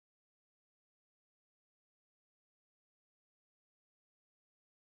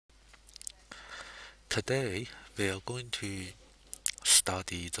Today, we are going to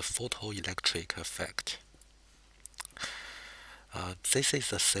study the photoelectric effect. This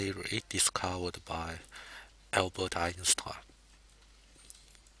is a theory discovered by Albert Einstein.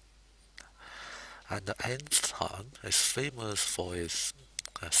 And Einstein is famous for his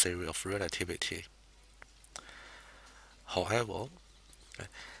theory of relativity. However,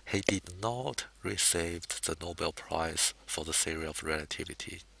 he did not receive the Nobel Prize for the theory of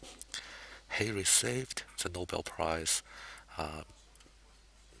relativity. He received the Nobel Prize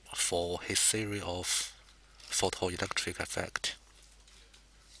for his theory of photoelectric effect.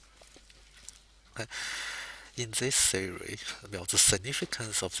 In this theory, well, the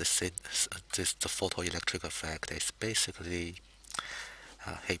significance of the photoelectric effect is basically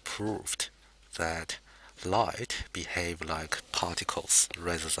he proved that light behave like particles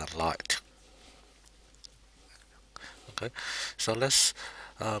rather than light. Okay, so let's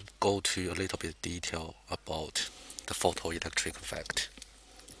go to a little bit detail about the photoelectric effect.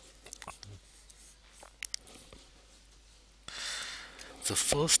 The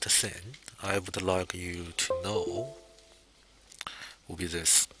first thing I would like you to know will be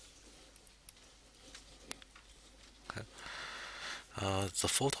this. Okay. The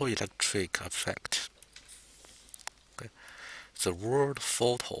photoelectric effect. Okay. The word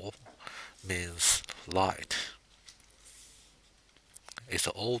photo means light. It's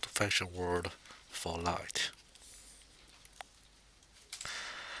an old-fashioned word for light.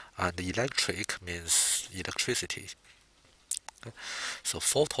 And electric means electricity. Okay. So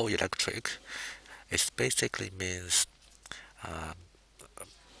photoelectric it basically means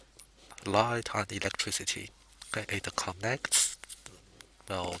light and electricity. Okay. It connects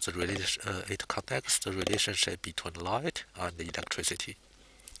it connects the relationship between light and electricity.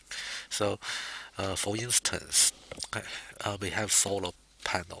 So, for instance, okay, we have solar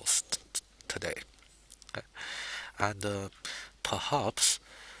panels today, okay, and perhaps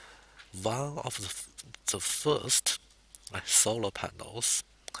one of the first solar panels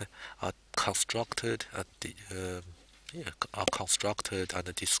are constructed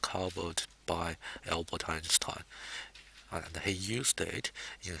and discovered by Albert Einstein, and he used it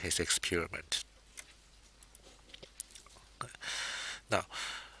in his experiment. Okay. Now,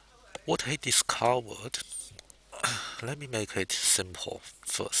 what he discovered, let me make it simple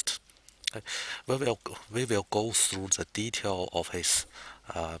first. Okay. We will go through the detail of his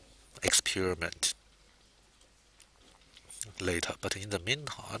experiment later, but in the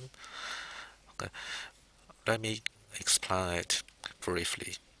meantime, okay, let me explain it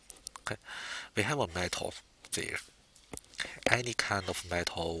briefly. Okay. We have a metal there. Any kind of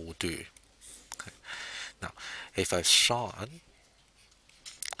metal will do. Okay. Now, if I shine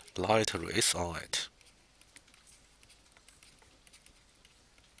light rays on it,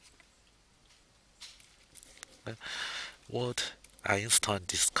 okay, what Einstein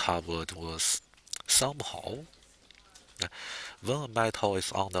discovered was somehow when a metal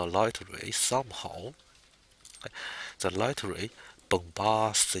is under light ray, somehow the light ray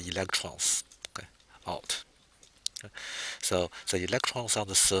bombards the electrons out. So the electrons on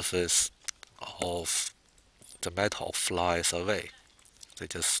the surface of the metal flies away.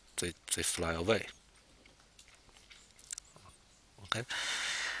 They fly away. Okay,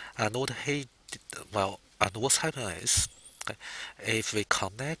 and and what's happening is, okay, if we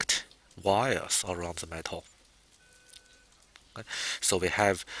connect wires around the metal, okay, so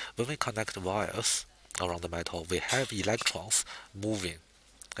when we connect wires around the metal, we have electrons moving.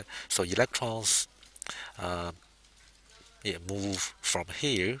 Okay, so electrons move from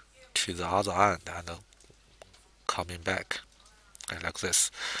here to the other end and coming back like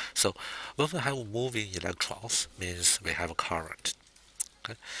this. So when we have moving electrons, means we have a current.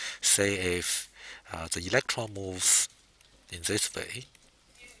 Okay? Say if the electron moves in this way,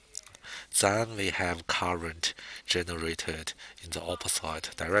 then we have current generated in the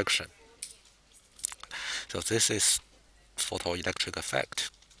opposite direction. So this is photoelectric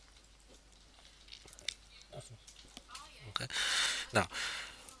effect. Okay. Now,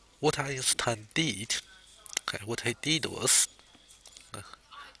 what Einstein did, okay, what he did was,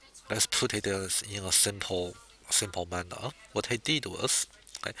 let's put it in a simple manner. What he did was,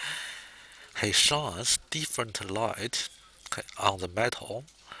 okay, he shines different light, okay, on the metal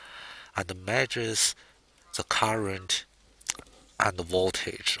and measures the current and the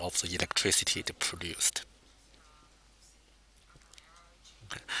voltage of the electricity it produced.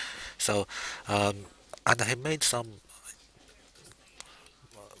 Okay. So, and he made some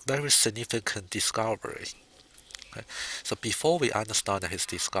very significant discovery. Okay. So before we understand his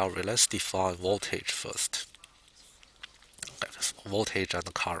discovery, let's define voltage first. Okay. Voltage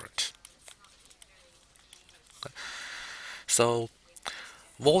and current. So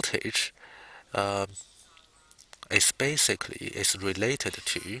voltage is basically is related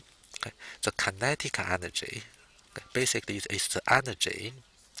to the kinetic energy. Basically, it's the energy.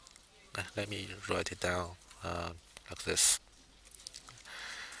 Let me write it down like this.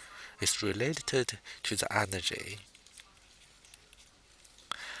 It's related to the energy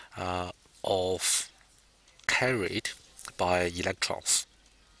of carried by electrons.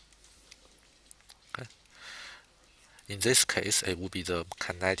 Okay? In this case, it would be the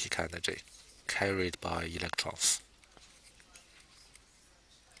kinetic energy carried by electrons.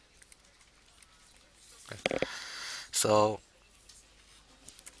 Okay? So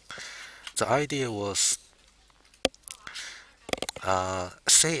the idea was,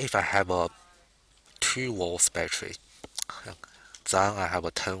 say if I have a 2 volts battery, then I have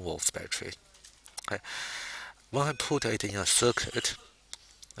a 10 volts battery. Okay? When I put it in a circuit,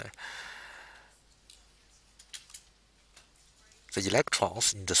 okay, the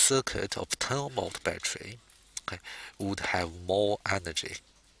electrons in the circuit of 10 volt battery, okay, would have more energy.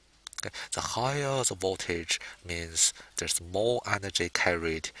 Okay. The higher the voltage means there's more energy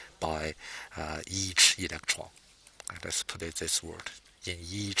carried by each electron. Okay, let's put it this word, in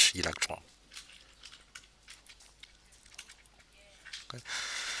each electron. Okay.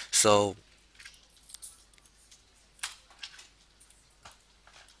 So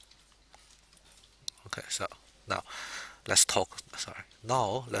okay, so now let's talk.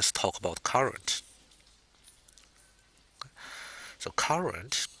 Now let's talk about current. So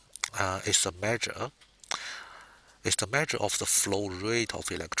current is the measure of the flow rate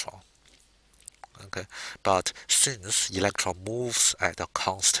of electron. Okay, but since electron moves at a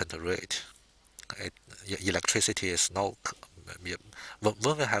constant rate, it, electricity is not.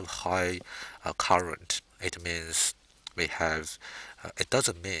 When we have high current, it means we have. It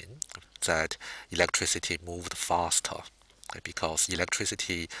doesn't mean that electricity moved faster, okay, because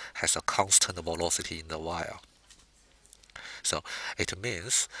electricity has a constant velocity in the wire. So it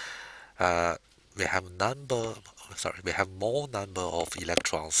means we have we have more number of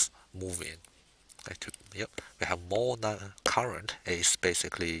electrons moving. Yep, we have more current is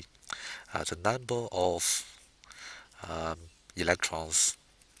basically the number of um, electrons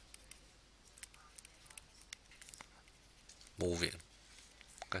moving,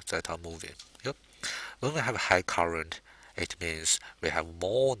 okay, that are moving. Yep. When we have high current, it means we have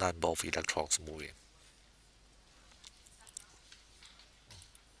more number of electrons moving.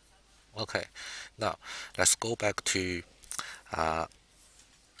 Okay, now let's go back uh,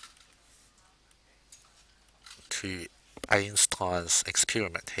 to Einstein's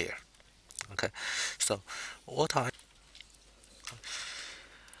experiment here. Okay, so what I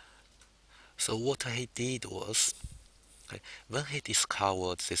what he did was, okay, when he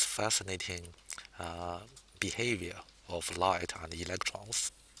discovered this fascinating uh, behavior of light and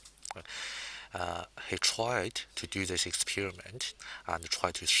electrons, he tried to do this experiment and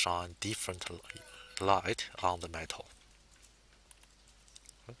try to shine different light on the metal.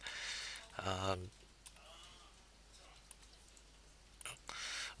 Um,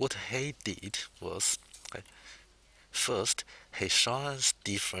 what he did was, okay, first he shines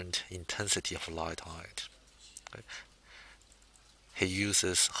different intensity of light on it. Okay. He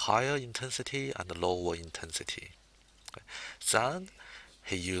uses higher intensity and lower intensity. Okay. Then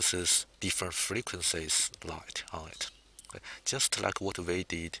he uses different frequencies light on it. Okay. Just like what we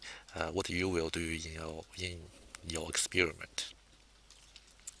did, what you will do in your experiment.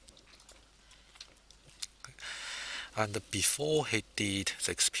 And before he did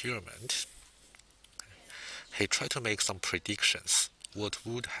the experiment, he tried to make some predictions what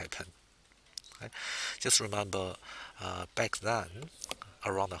would happen. Okay? Just remember, back then,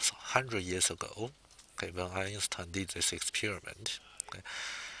 around 100 years ago, okay, when Einstein did this experiment, okay,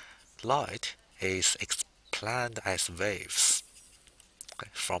 light is explained as waves. Okay?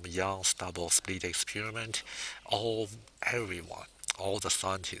 From Young's double slit experiment, everyone, all the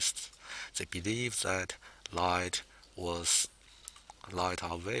scientists, they believe that light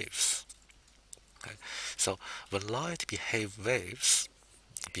are waves. Okay? So when light behave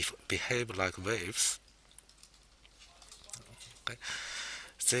like waves, okay,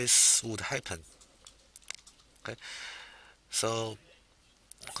 this would happen. Okay? So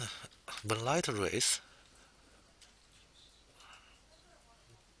when light rays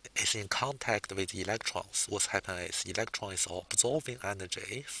is in contact with electrons, what's happening is electron is absorbing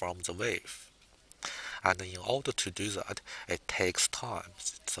energy from the wave. And in order to do that, it takes time.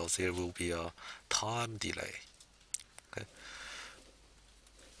 So there will be a time delay. Okay?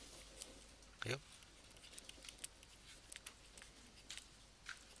 Yep.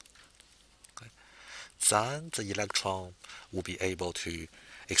 Okay. then the electron will be able to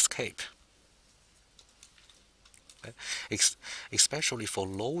escape. Okay? Especially for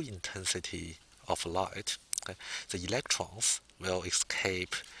low intensity of light, okay? The electrons will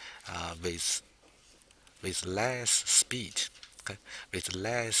escape with less speed, okay? With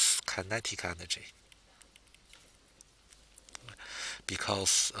less kinetic energy,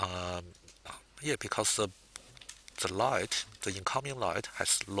 because because the light, the incoming light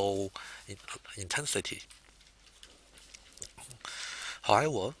has low intensity.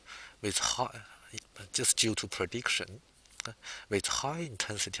 However, with high, just due to prediction, with high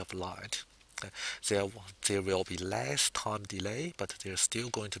intensity of light, there there will be less time delay, but there's still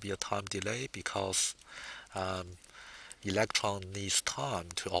going to be a time delay because electron needs time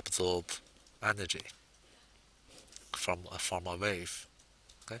to absorb energy from a wave.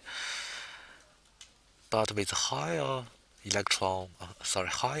 Okay? But with higher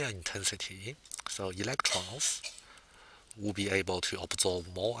intensity, so electrons will be able to absorb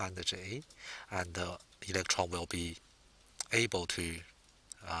more energy, and the electron will be able to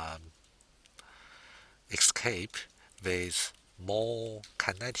um, escape with more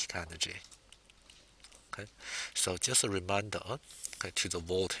kinetic energy. Okay, so just a reminder, okay, to the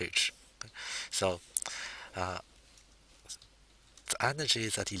voltage. Okay? So the energy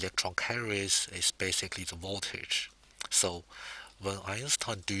that electron carries is basically the voltage. So when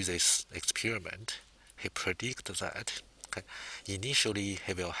Einstein do this experiment, he predicted that, okay, initially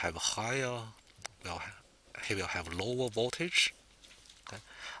he will have well, he will have lower voltage, okay,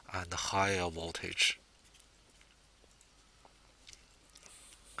 and higher voltage.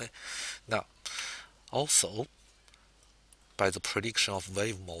 Okay. Now, also by the prediction of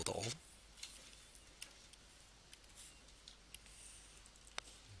wave model,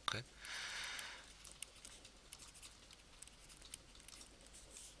 okay,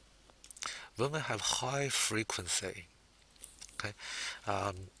 when we have high frequency, okay,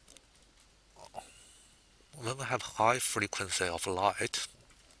 um, when we have high frequency of light,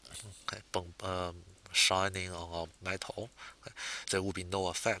 okay, shining on a metal, okay, there will be no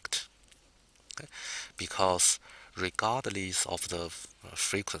effect, okay, because regardless of the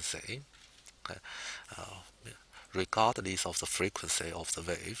frequency, okay, regardless of the frequency of the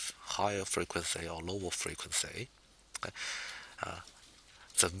wave, higher frequency or lower frequency, okay,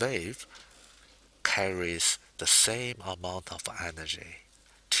 the wave carries the same amount of energy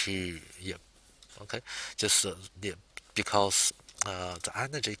to, yeah, okay, just yeah, because the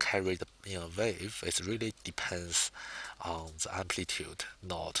energy carried in a wave, it really depends on the amplitude,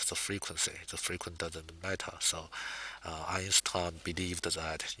 not the frequency. The frequency doesn't matter. So Einstein believed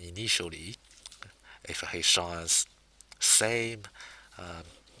that initially, if he shines same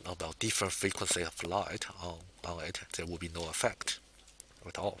about different frequency of light on it, there will be no effect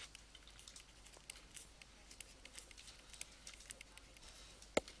at all.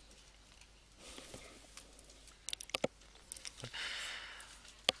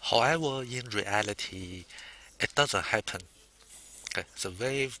 However, in reality, it doesn't happen. Okay? The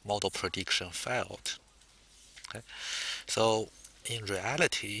wave model prediction failed. Okay? So in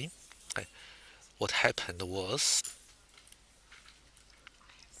reality, okay, what happened was,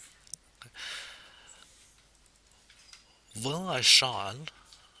 when I shine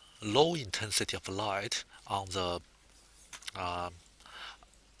low intensity of light um,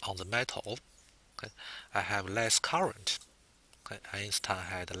 on the metal, okay, I have less current. Okay? Einstein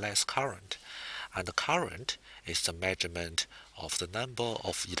had less current, and the current is the measurement of the number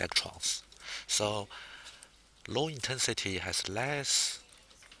of electrons. So low intensity has less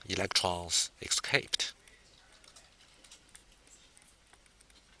electrons escaped.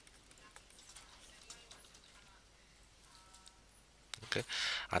 Okay,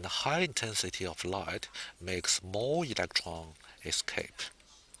 and high intensity of light makes more electron escape.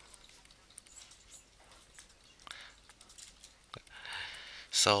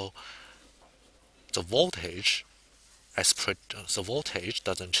 So the voltage the voltage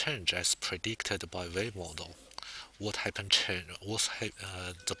doesn't change as predicted by wave model. What happened change?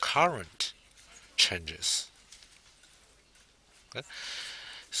 The current changes. Okay?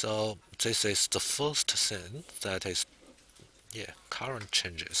 So this is the first thing that is, yeah, current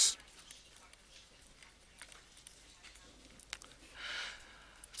changes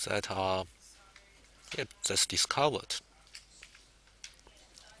that are, yeah, that's discovered.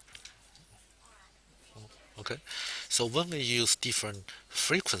 Okay, so when we use different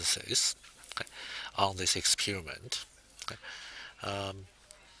frequencies, okay, on this experiment, okay,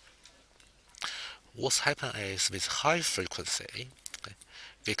 what's happened is with high frequency, okay,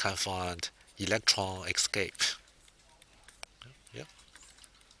 we can find electron escape. Yeah.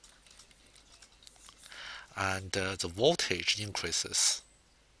 and the voltage increases.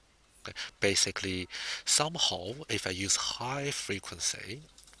 Okay. Basically, somehow, if I use high frequency,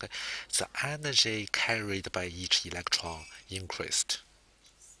 okay, the energy carried by each electron increased.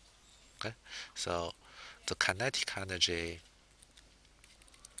 Okay. So the kinetic energy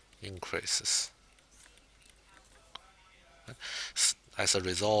increases. As a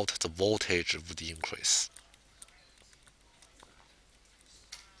result, the voltage would increase.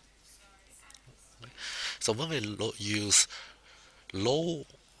 So when we use low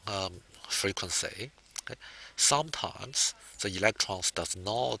frequency, okay, sometimes the electrons does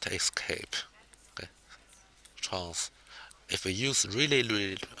not escape. Okay, trans. If we use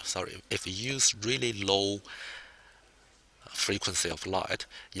if we use really low frequency of light,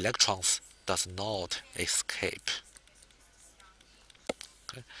 electrons does not escape.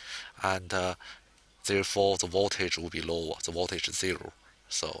 Okay, and therefore the voltage will be lower. The voltage is zero,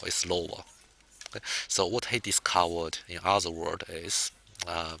 so it's lower. Okay, so what he discovered, in other words, is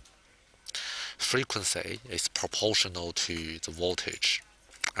frequency is proportional to the voltage,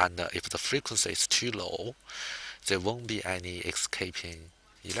 and if the frequency is too low, there won't be any escaping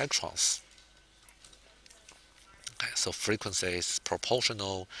electrons. Okay, so frequency is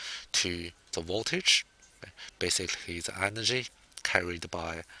proportional to the voltage, okay, basically the energy carried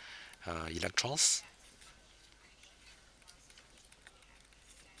by electrons.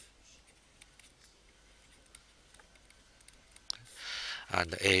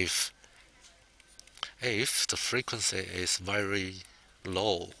 And if the frequency is very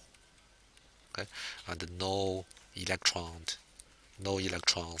low, okay, and no electrons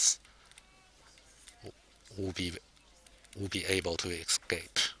will be able to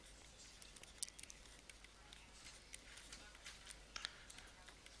escape.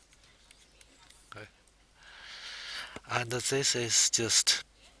 Okay. And this is just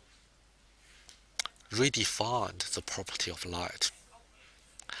redefined the property of light.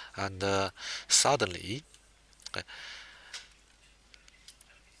 And suddenly, okay,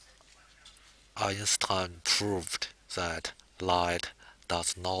 Einstein proved that light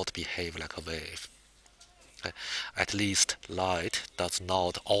does not behave like a wave. Okay. At least light does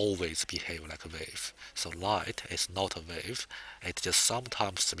not always behave like a wave. So light is not a wave. It just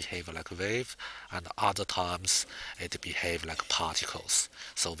sometimes behave like a wave, and other times it behave like particles.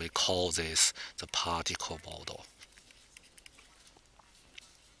 So we call this the particle model.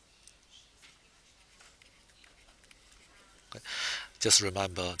 Okay. Just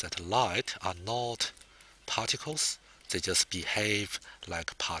remember that light are not particles. They just behave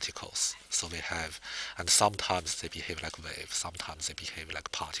like particles. So we have, and sometimes they behave like waves, sometimes they behave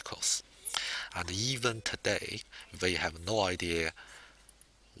like particles. And even today, we have no idea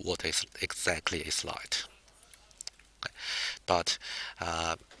what is exactly is light. Okay. But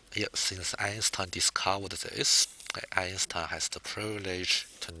yeah, since Einstein discovered this, Einstein has the privilege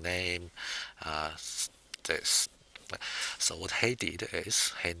to name this. So what he did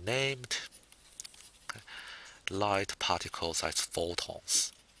is he named light particles as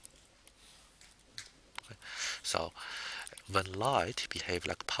photons. So when light behave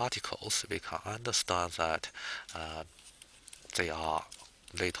like particles, we can understand that they are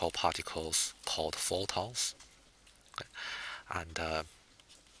little particles called photons, and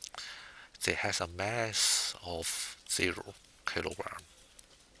they has a mass of 0 kilogram.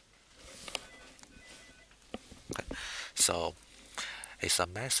 Okay. So it's a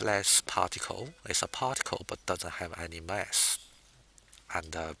massless particle. It's a particle but doesn't have any mass,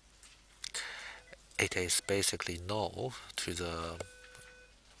 and it is basically known to the.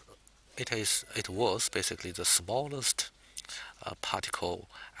 It was basically the smallest particle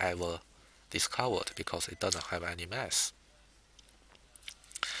ever discovered because it doesn't have any mass.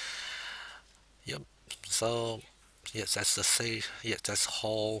 Yep. So yeah, that's the say. Yeah, that's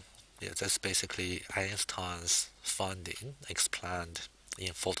how. Yeah, that's basically Einstein's finding explained in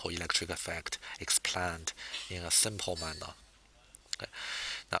photoelectric effect, explained in a simple manner. Okay.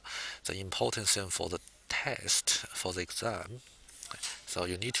 Now, the important thing for the test, for the exam, okay, so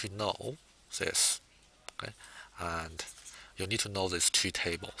you need to know this, okay, and you need to know these two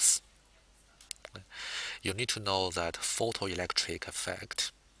tables. Okay. You need to know that photoelectric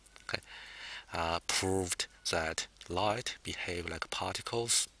effect, okay, proved that light behave like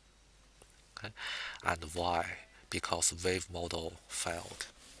particles, okay, and why? Because wave model failed.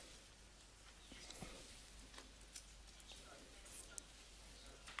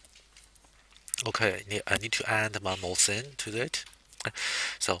 Okay, I need to add one more thing to it.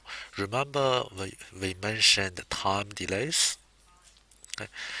 So remember we mentioned time delays. Okay.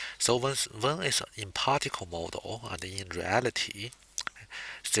 So when it's in particle model and in reality,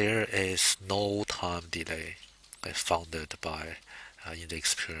 there is no time delay found by in the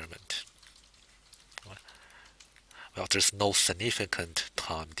experiment. Well, there's no significant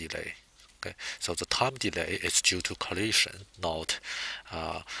time delay. Okay, so the time delay is due to collision, not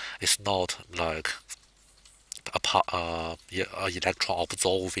it's not like a electron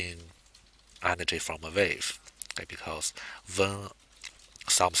absorbing energy from a wave. Okay, because when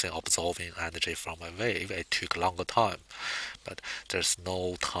something absorbing energy from a wave, it took longer time, but there's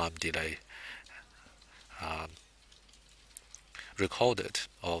no time delay recorded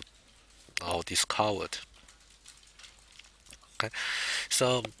or discovered. Okay,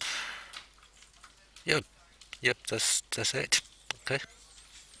 so yep, that's it. Okay,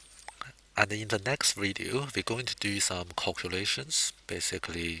 and in the next video, we're going to do some calculations.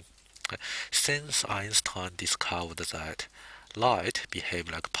 Basically, since Einstein discovered that light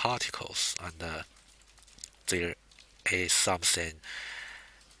behave like particles, and there is something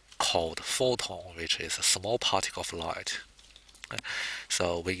called photon, which is a small particle of light.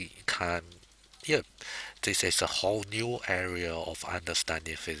 So we can, yeah, this is a whole new area of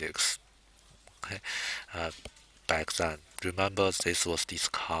understanding physics. Okay, back then, remember this was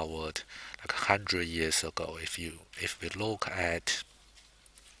discovered like 100 years ago. If we look at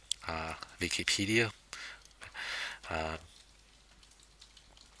Wikipedia, uh,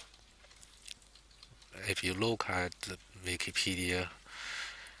 if you look at the Wikipedia,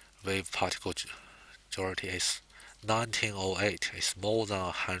 wave particle majority is 1908. It's more than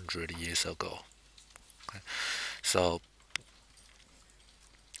 100 years ago. Okay? So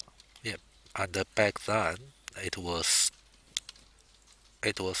yeah, and back then it was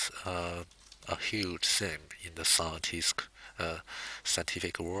a huge thing in the scientific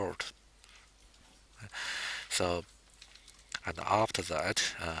world. So and after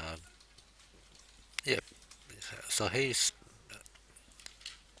that, yeah. So he's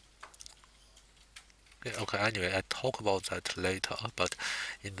yeah, okay. Anyway, I talk about that later. But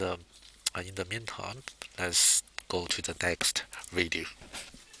in the meantime, let's go to the next video.